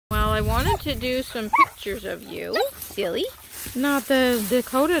I wanted to do some pictures of you, silly. Not the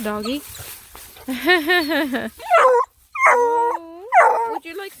Dakota doggy. Oh, would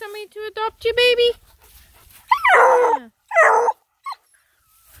you like somebody to adopt you, baby?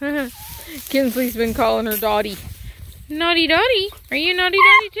 Yeah. Kinsley's been calling her Dottie. Naughty Dottie? Are you Naughty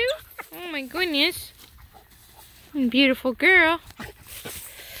Dottie too? Oh my goodness. Beautiful girl.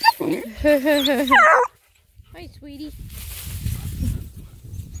 Hi, sweetie.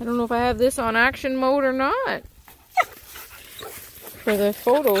 I don't know if I have this on action mode or not. For the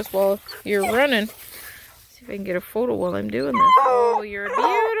photos while you're running. See if I can get a photo while I'm doing this. Oh, you're a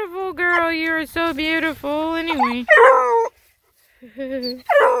beautiful girl. You're so beautiful. Anyway.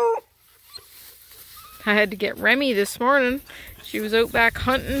 I had to get Remy this morning. She was out back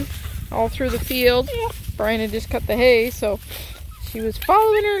hunting all through the field. Brian had just cut the hay, so she was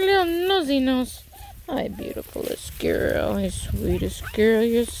following her little nosy nose. My beautifulest girl, my sweetest girl.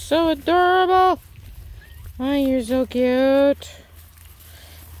 You're so adorable. Oh, you're so cute.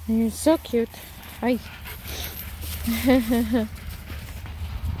 You're so cute. Hi.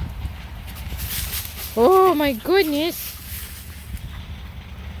 Oh my goodness.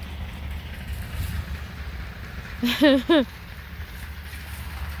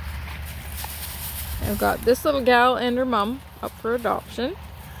 I've got this little gal and her mom up for adoption.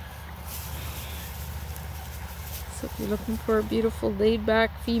 So if you're looking for a beautiful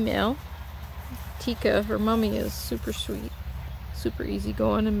laid-back female, Tika, her mommy, is super sweet, super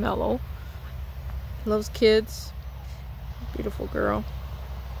easygoing and mellow. Loves kids. Beautiful girl.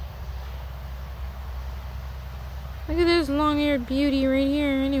 Look at this long-haired beauty right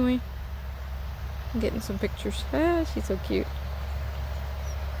here. Anyway, I'm getting some pictures. Ah, she's so cute.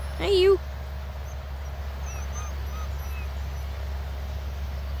 Hey, you.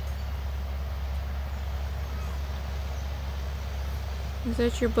 Is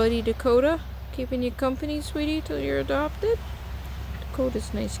that your buddy Dakota? Keeping you company, sweetie, till you're adopted? Dakota's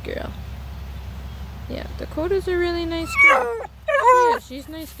a nice girl. Yeah, Dakota's a really nice girl. Yeah, she's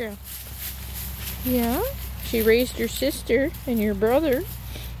a nice girl. Yeah, she raised your sister and your brother.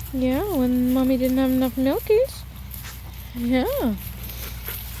 Yeah, when mommy didn't have enough milkies. Yeah.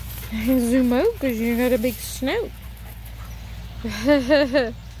 Zoom out because you got a big snout.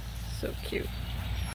 So cute.